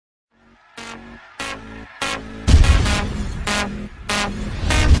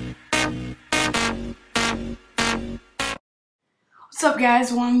What's up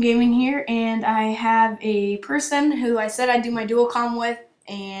guys, Juan Gaming here, and I have a person who I said I'd do my dual comm with,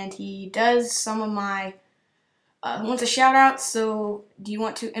 and he does some of my, wants a shout out, so do you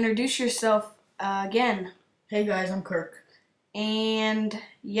want to introduce yourself again? Hey guys, I'm Kirk. And,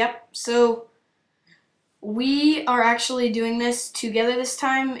 yep, so we are actually doing this together this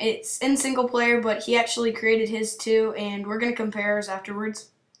time. It's in single player, but he actually created his too, and we're going to compare ours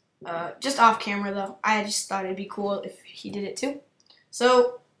afterwards. Just off camera though. I just thought it'd be cool if he did it too.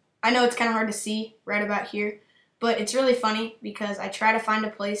 So, I know it's kind of hard to see right about here, but it's really funny because I try to find a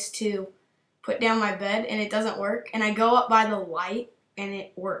place to put down my bed and it doesn't work, and I go up by the light and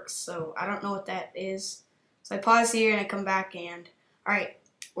it works. So, I don't know what that is. So, I pause here and I come back and, alright,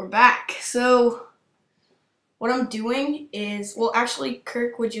 we're back. So, what I'm doing is, well actually,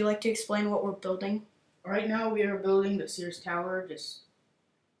 Kirk, would you like to explain what we're building? Right now we are building the Sears Tower.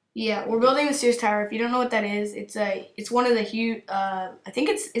 Yeah, we're building the Sears Tower. If you don't know what that is, it's one of the huge. I think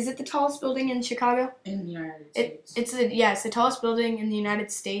is it the tallest building in Chicago? In the United States. It's the tallest building in the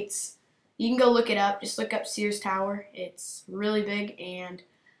United States. You can go look it up. Just look up Sears Tower. It's really big, and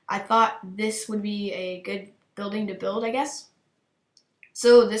I thought this would be a good building to build, I guess.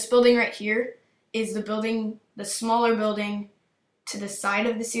 So this building right here is the smaller building to the side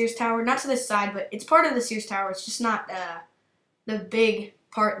of the Sears Tower. Not to the side, but it's part of the Sears Tower. It's just not the big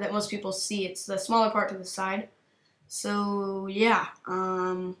part that most people see. It's the smaller part to the side. So yeah,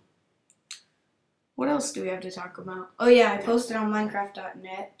 what else do we have to talk about? Oh yeah, I posted on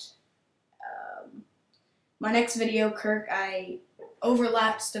Minecraft.net. My next video, Kirk, I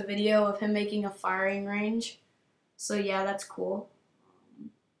overlapped a video of him making a firing range. So yeah, that's cool.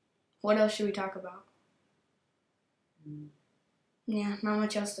 What else should we talk about? Yeah, not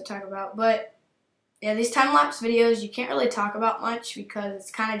much else to talk about, but yeah, these time-lapse videos, you can't really talk about much because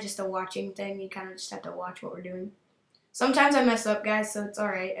it's kind of just a watching thing. You kind of just have to watch what we're doing. Sometimes I mess up, guys, so it's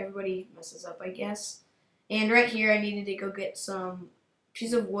alright. Everybody messes up, I guess. And right here, I needed to go get some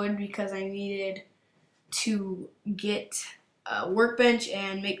piece of wood because I needed to get a workbench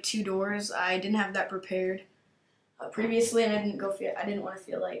and make 2 doors. I didn't have that prepared previously, and I didn't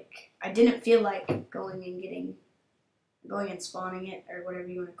feel like going and spawning it, or whatever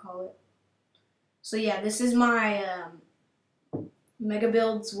you want to call it. So yeah, this is my Mega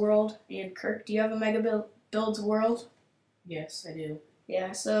Builds world. And Kirk, do you have a Mega Builds world? Yes, I do.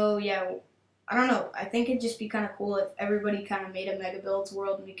 Yeah, so yeah, I don't know. I think it'd just be kind of cool if everybody kind of made a Mega Builds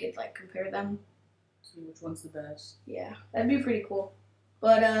world and we could like compare them. See which one's the best. Yeah, that'd be pretty cool.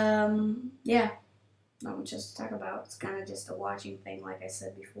 But yeah, not much else to talk about. It's kind of just a watching thing, like I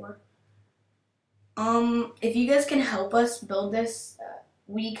said before. If you guys can help us build this,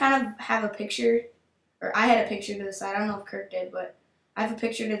 we kind of have a picture, or I had a picture to the side. I don't know if Kirk did, but I have a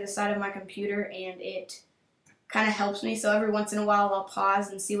picture to the side of my computer, and it kind of helps me. So every once in a while, I'll pause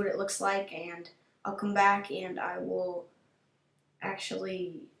and see what it looks like, and I'll come back and I will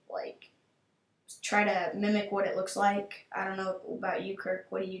actually like try to mimic what it looks like. I don't know about you, Kirk.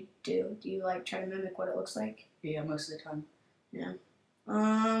 What do you do? Do you like try to mimic what it looks like? Yeah, most of the time. Yeah.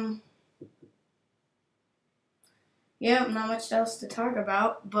 Yeah, not much else to talk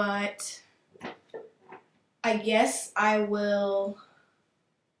about, but I guess I will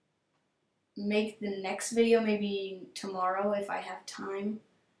make the next video maybe tomorrow if I have time.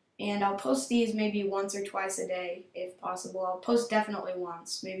 And I'll post these maybe once or twice a day if possible. I'll post definitely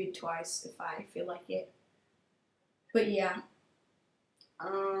once, maybe twice if I feel like it. But yeah,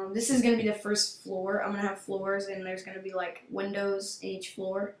 this is going to be the first floor. I'm going to have floors, and there's going to be like windows in each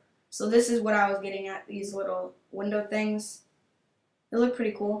floor. So this is what I was getting at, these little window things. They look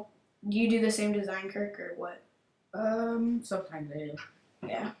pretty cool. Do you do the same design, Kirk, or what? Sometimes I do.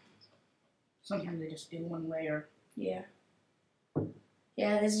 Yeah. Sometimes I just do one layer. Yeah.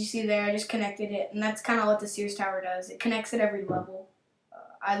 Yeah, as you see there, I just connected it, and that's kind of what the Sears Tower does. It connects at every level.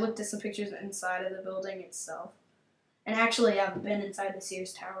 I looked at some pictures inside of the building itself. And actually, I've been inside the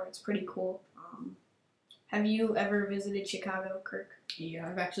Sears Tower. It's pretty cool. Have you ever visited Chicago, Kirk? Yeah,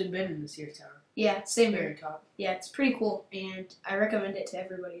 I've actually been in the Sears Tower. Yeah, same Very here. top. Yeah, it's pretty cool, and I recommend it to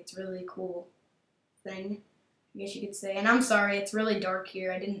everybody. It's a really cool thing, I guess you could say. And I'm sorry, it's really dark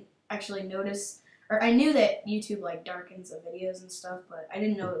here. I didn't actually notice, or I knew that YouTube like darkens the videos and stuff, but I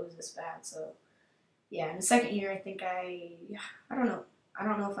didn't know it was this bad. So yeah, in the second year, I think I don't know. I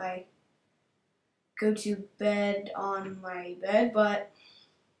don't know if I go to bed on my bed, but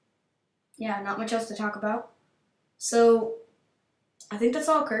yeah, not much else to talk about. So I think that's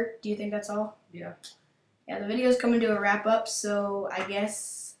all, Kirk. Do you think that's all? Yeah. Yeah, the video's coming to a wrap up, so I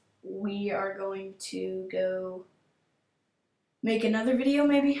guess we are going to go make another video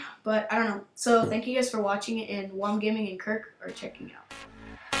maybe, but I don't know. So thank you guys for watching, and Wom Gaming and Kirk are checking out.